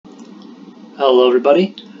Hello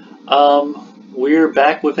everybody. We're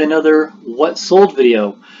back with another What Sold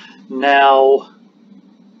video. Now,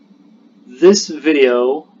 this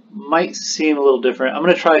video might seem a little different. I'm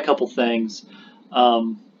going to try a couple things.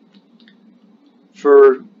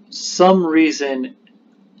 For some reason,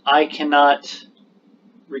 I cannot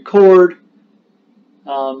record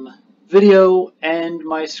video and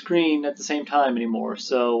my screen at the same time anymore.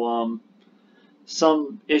 So,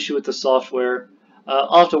 some issue with the software.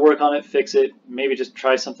 I'll have to work on it, fix it, maybe just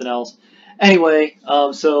try something else. Anyway,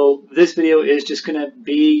 so this video is just going to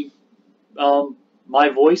be my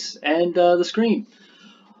voice and the screen.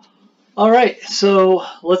 Alright, so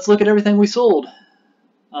let's look at everything we sold.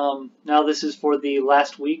 Now this is for the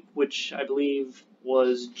last week, which I believe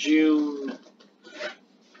was June,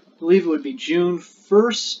 I believe it would be June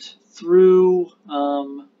 1st through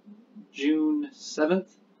June 7th.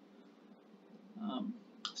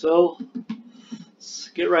 So let's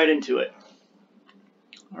get right into it.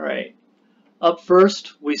 Alright, up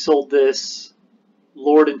first we sold this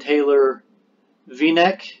Lord & Taylor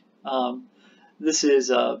V-neck. This was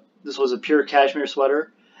a pure cashmere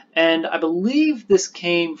sweater, and I believe this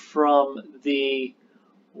came from the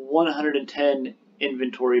 110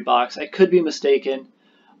 inventory box. I could be mistaken.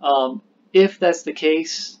 If that's the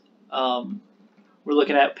case, we're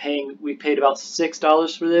looking at we paid about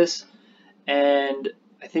 $6 for this, and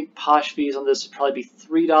I think Posh fees on this would probably be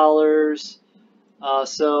 $3.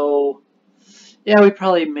 So yeah, we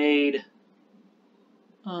probably made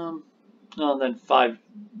then about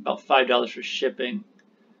 $5 for shipping.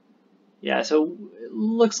 Yeah, so it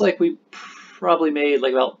looks like we probably made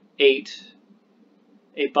like about $8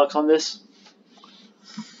 on this.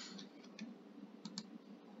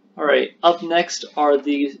 All right, up next are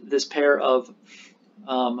this pair of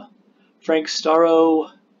Frank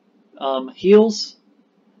Starro heels.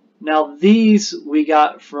 Now these we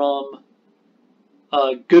got from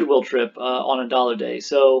a Goodwill trip on a dollar day.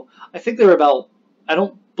 So I think they were about, I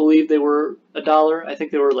don't believe they were $1. I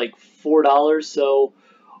think they were like $4. So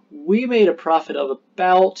we made a profit of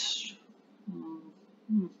about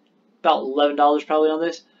 $11 probably on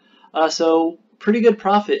this. So pretty good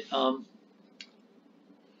profit.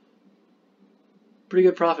 Pretty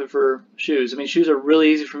good profit for shoes. I mean, shoes are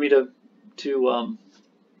really easy for me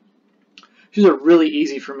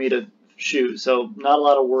to shoes, so not a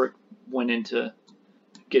lot of work went into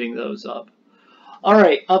getting those up.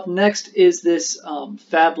 Alright, up next is this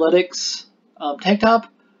Fabletics tank top,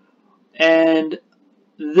 and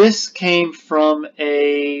this came from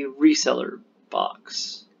a reseller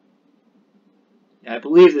box. Yeah, I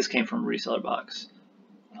believe this came from a reseller box.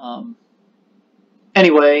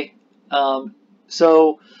 Anyway,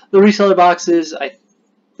 so the reseller boxes, I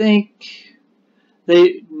think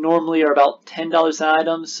they normally are about $10 an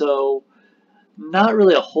item, so not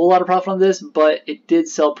really a whole lot of profit on this, but it did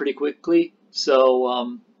sell pretty quickly,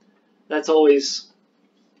 so that's always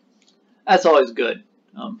good.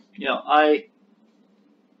 You know, I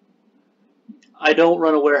don't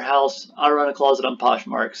run a warehouse. I run a closet on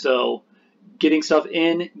Poshmark, so getting stuff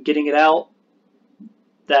in, getting it out,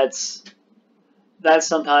 that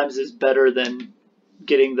sometimes is better than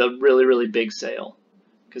getting the really big sale,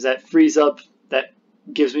 because that frees up, that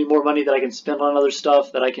gives me more money that I can spend on other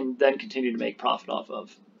stuff that I can then continue to make profit off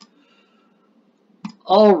of.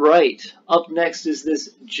 Alright, up next is this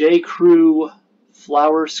J. Crew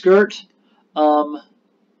flower skirt. Now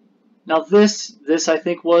this I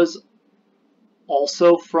think was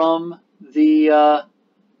also from the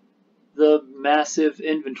massive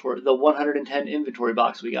inventory, the 110 inventory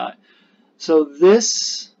box we got. So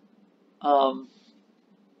this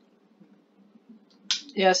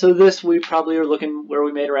yeah, so this we probably are looking where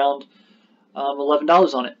we made around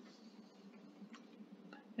 $11 on it.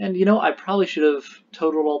 And you know, I probably should have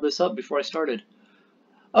totaled all this up before I started.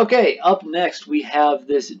 Okay, up next we have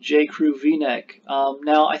this J. Crew V-neck.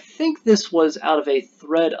 Now I think this was out of a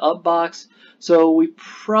thread up box. So we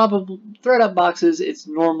probably, thread up boxes, it's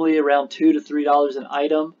normally around $2 to $3 an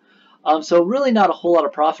item. So really not a whole lot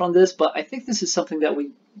of profit on this, but I think this is something that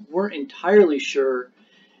we weren't entirely sure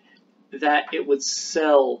that it would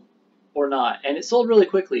sell or not, and it sold really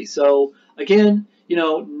quickly. So again, you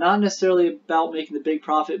know, not necessarily about making the big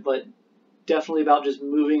profit, but definitely about just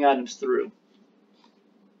moving items through.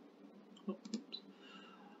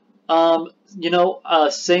 You know,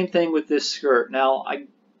 same thing with this skirt. Now,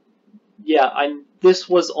 this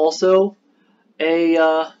was also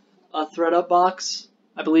a thread up box,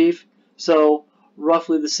 I believe. So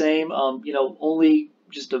roughly the same. You know, only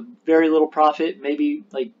just a very little profit, maybe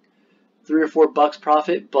like $3 or $4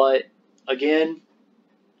 profit, but again,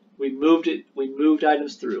 we moved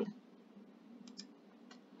items through.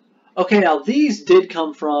 Okay, now these did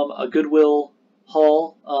come from a Goodwill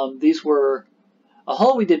haul. These were a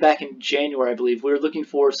haul we did back in January, I believe. We were looking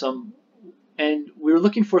for some, and we were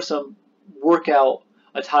looking for some workout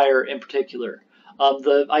attire in particular.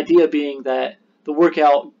 The idea being that the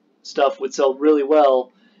workout stuff would sell really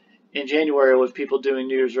well in January with people doing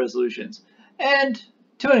New Year's resolutions, and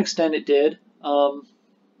to an extent it did. Now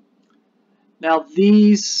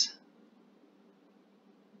these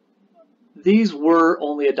were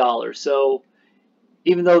only $1, so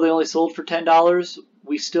even though they only sold for $10,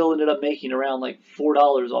 we still ended up making around like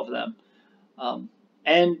 $4 off of them.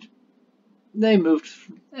 And they moved.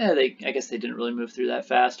 I guess they didn't really move through that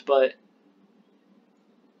fast, but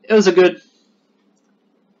it was a good.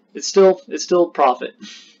 It's still profit.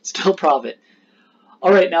 Still profit.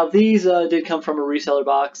 All right, now these did come from a reseller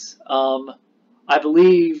box. I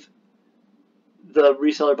believe the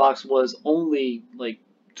reseller box was only like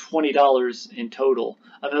 $20 in total.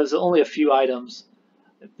 I mean, it was only a few items.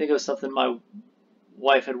 I think it was something my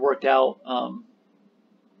wife had worked out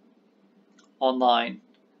online.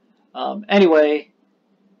 Anyway,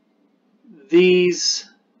 these,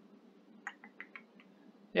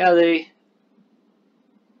 yeah,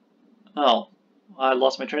 oh, I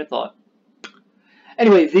lost my train of thought.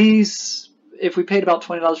 Anyway, these, if we paid about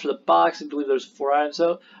 $20 for the box, I believe there's 4 items,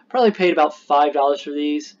 so probably paid about $5 for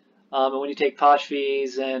these. And when you take posh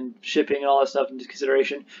fees and shipping and all that stuff into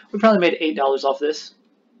consideration, we probably made $8 off this.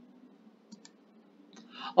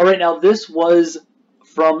 All right, now this was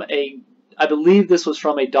from I believe this was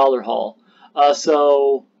from a dollar haul.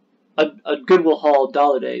 So a Goodwill haul,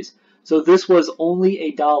 dollar days. So this was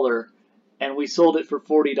only $1, and we sold it for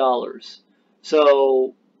 $40.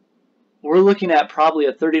 So we're looking at probably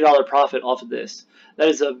a $30 profit off of this.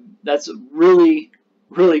 That's really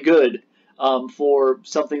good for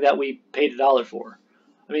something that we paid $1 for.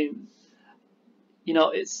 I mean, you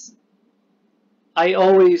know, I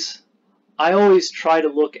always try to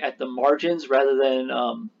look at the margins rather than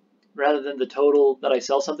the total that I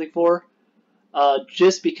sell something for.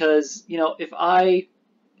 Just because, you know, if I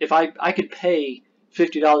could pay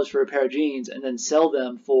 $50 for a pair of jeans and then sell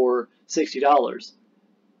them for $60,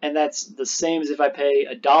 and that's the same as if I pay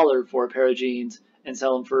 $1 for a pair of jeans and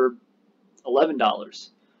sell them for $11.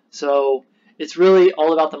 So it's really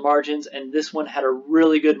all about the margins, and this one had a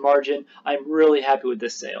really good margin. I'm really happy with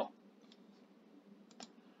this sale.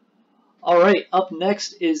 All right, up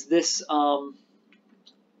next is this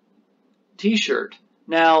t-shirt.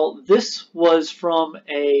 Now this is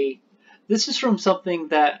from something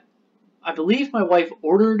that I believe my wife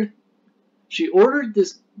ordered. She ordered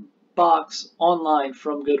this box online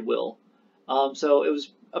from Goodwill, so it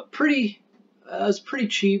was pretty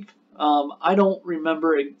cheap. I don't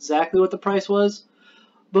remember exactly what the price was,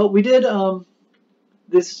 but we did.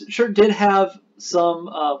 This shirt did have some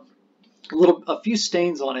a few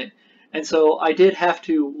stains on it, and so I did have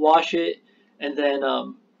to wash it and then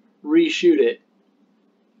reshoot it.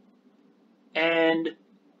 And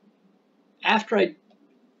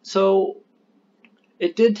so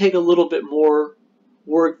it did take a little bit more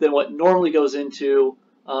work than what normally goes into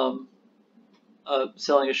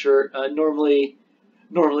selling a shirt. Normally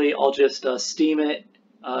I'll just steam it,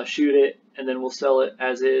 shoot it, and then we'll sell it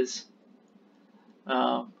as is.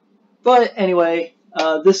 But anyway,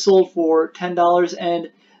 this sold for $10,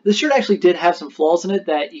 and this shirt actually did have some flaws in it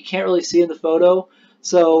that you can't really see in the photo.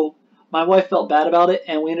 So my wife felt bad about it,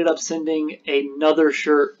 and we ended up sending another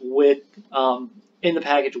shirt with in the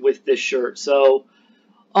package with this shirt. So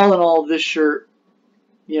all in all, this shirt,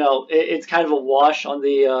 you know, it's kind of a wash on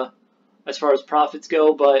the as far as profits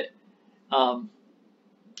go, but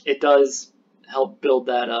it does help build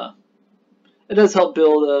that. It does help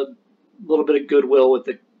build a little bit of goodwill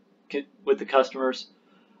with the customers.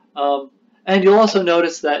 And you'll also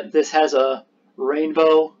notice that this has a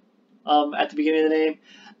rainbow at the beginning of the name.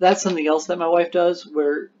 That's something else that my wife does,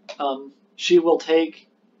 where she will take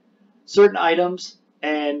certain items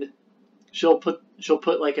and she'll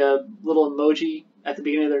put like a little emoji at the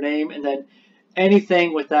beginning of their name, and then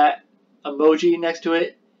anything with that emoji next to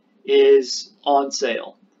it is on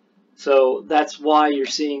sale. So that's why you're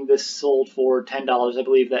seeing this sold for $10. I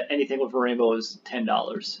believe that anything with a rainbow is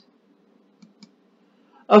 $10.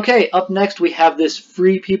 Okay, up next we have this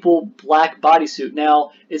Free People black bodysuit.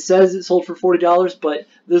 Now, it says it sold for $40, but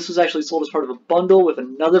this was actually sold as part of a bundle with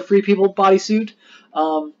another Free People bodysuit.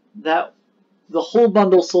 The whole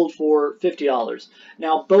bundle sold for $50.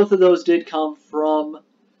 Now, both of those did come from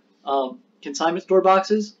consignment store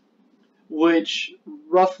boxes, which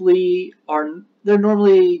roughly they're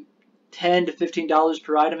normally $10 to $15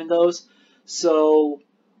 per item in those. So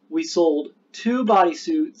we sold 2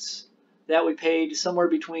 bodysuits that we paid somewhere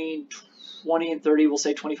between 20 and 30, we'll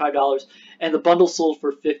say $25, and the bundle sold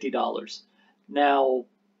for $50. Now,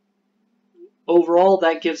 overall,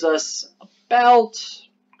 that gives us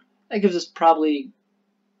probably,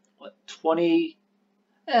 what, 20,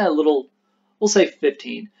 a little, we'll say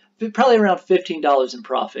 15, probably around $15 in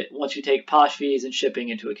profit once you take posh fees and shipping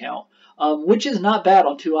into account, which is not bad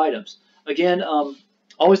on 2 items. Again,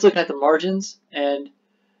 always looking at the margins and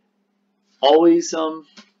always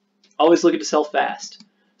looking to sell fast.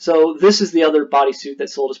 So this is the other bodysuit that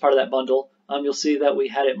sold as part of that bundle. You'll see that we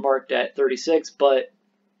had it marked at 36, but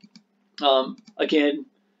again,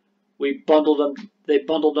 we bundled them. They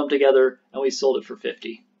bundled them together, and we sold it for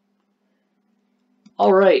 50.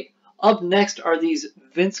 All right. Up next are these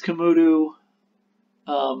Vince Camuto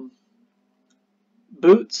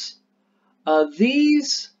boots.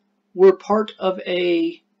 These were part of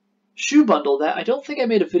a shoe bundle that I don't think I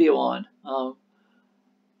made a video on.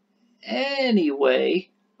 Anyway,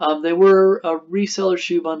 they were a reseller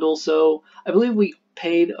shoe bundle, so I believe we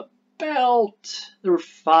paid about, there were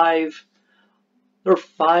five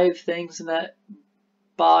things in that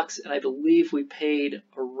box, and I believe we paid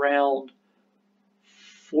around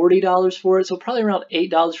 $40 for it, so probably around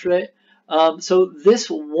 $8 for it. So this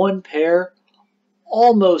one pair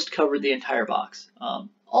almost covered the entire box,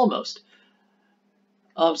 almost.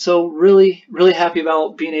 So really happy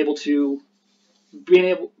about being able to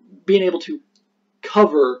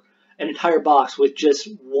cover an entire box with just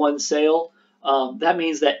one sale. That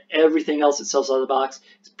means that everything else that sells out of the box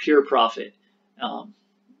is pure profit.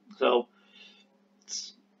 So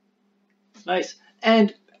it's nice.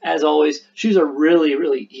 And as always, shoes are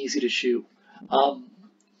really easy to shoe. I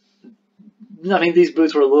mean, these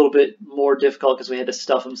boots were a little bit more difficult because we had to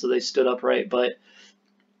stuff them so they stood upright, but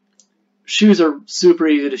shoes are super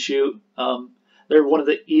easy to shoot. They're one of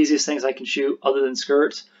the easiest things I can shoot other than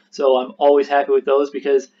skirts, so I'm always happy with those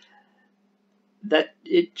because that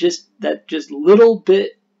just little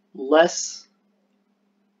bit less,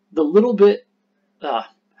 the little bit,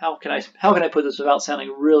 how can I put this without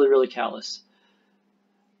sounding really callous?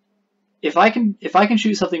 If I can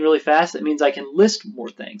shoot something really fast, that means I can list more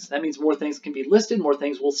things. That means more things can be listed, more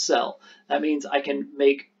things will sell. That means I can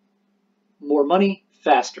make more money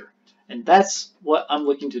faster. And that's what I'm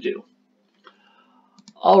looking to do.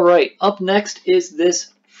 All right, up next is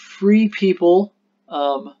this Free People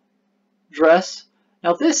dress.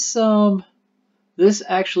 Now this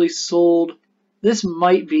actually sold. This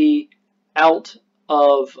might be out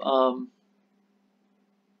of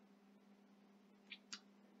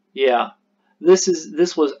yeah. This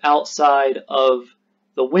was outside of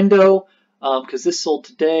the window because this sold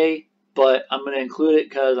today, but I'm going to include it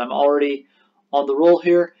because I'm already on the roll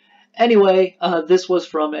here. Anyway, this was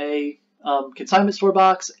from a consignment store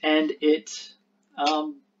box, and it,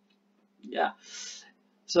 yeah.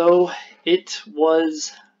 So it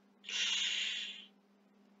was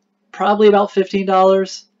probably about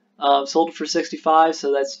 $15. Sold it for $65,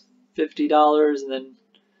 so that's $50, and then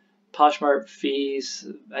Poshmark fees,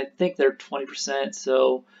 I think they're 20%,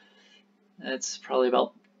 so that's probably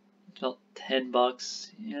about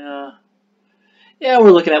 $10. Yeah. Yeah,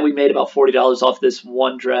 we're looking at, we made about $40 off this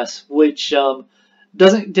one dress, which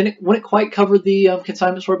wouldn't quite cover the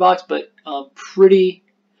consignment store box, but pretty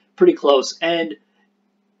close, and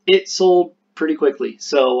it sold pretty quickly.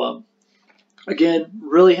 So again,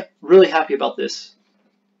 really happy about this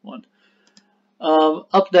one.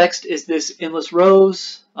 Up next is this Endless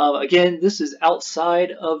Rose. Again, this is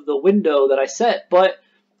outside of the window that I set, but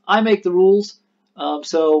I make the rules.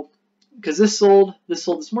 So because this sold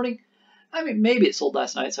this morning. I mean, maybe it sold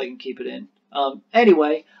last night, so I can keep it in.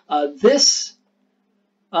 Anyway, this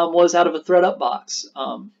was out of a ThreadUp box.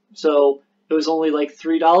 So it was only like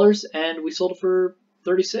 $3, and we sold it for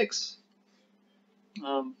 $36.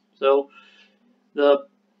 So the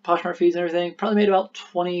Poshmark fees and everything probably made about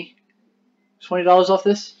 $20 off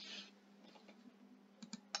this.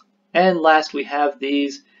 And last, we have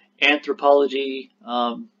these Anthropology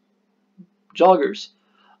joggers.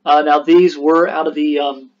 Now these were out of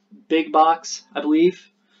the big box, I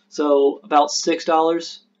believe, so about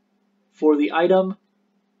 $6 for the item.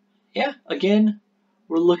 Yeah, again,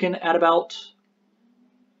 we're looking at about,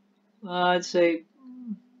 I'd say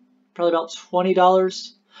probably about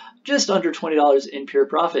 $20, just under $20 in pure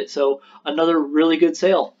profit. So another really good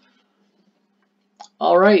sale.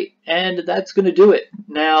 All right, and that's going to do it.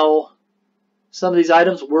 Now, some of these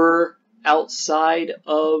items were outside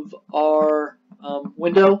of our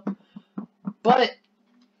window, but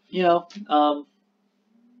you know,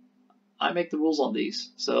 I make the rules on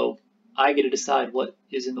these, so I get to decide what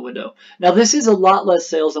is in the window. Now, this is a lot less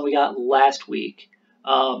sales than we got last week.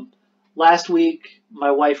 last week,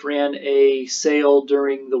 my wife ran a sale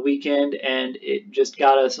during the weekend, and it just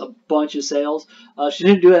got us a bunch of sales. She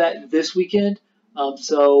didn't do that this weekend,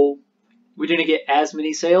 so we didn't get as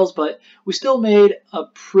many sales, but we still made a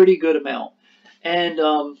pretty good amount. And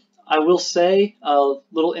I will say, a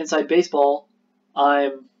little inside baseball,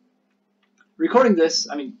 I'm recording this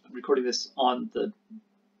on the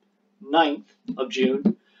 9th of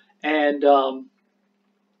June, and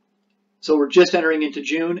so we're just entering into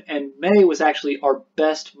June, and May was actually our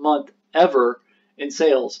best month ever in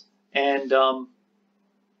sales. And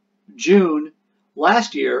June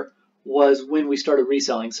last year was when we started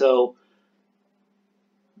reselling. So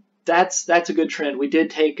that's a good trend. We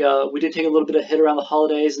did take a little bit of hit around the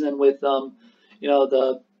holidays, and then with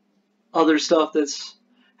the other stuff that's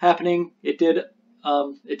happening, it did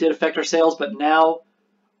affect our sales. But now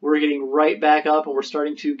we're getting right back up, and we're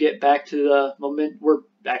starting to get back to the we're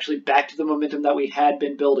actually back to the momentum that we had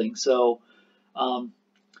been building. So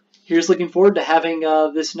here's looking forward to having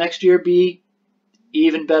this next year be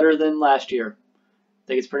even better than last year. I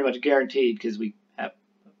think it's pretty much guaranteed because we have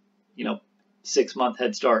 6-month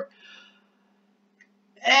head start.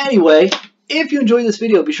 Anyway, if you enjoyed this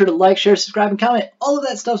video, be sure to like, share, subscribe, and comment. All of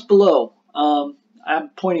that stuff's below. I'm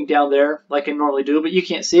pointing down there like I normally do, but you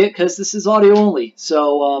can't see it because this is audio only.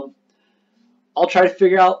 So I'll try to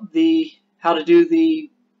figure out how to do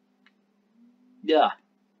the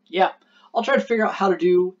I'll try to figure out how to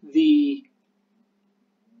do the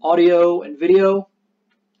audio and video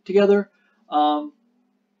together.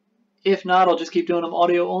 If not, I'll just keep doing them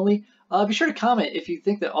audio only. Be sure to comment if you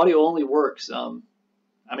think that audio only works.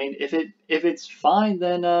 I mean, if it's fine,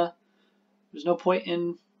 then there's no point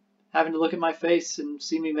in having to look at my face and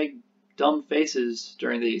see me make dumb faces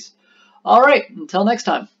during these. All right, until next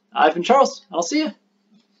time, I've been Charles. I'll see you.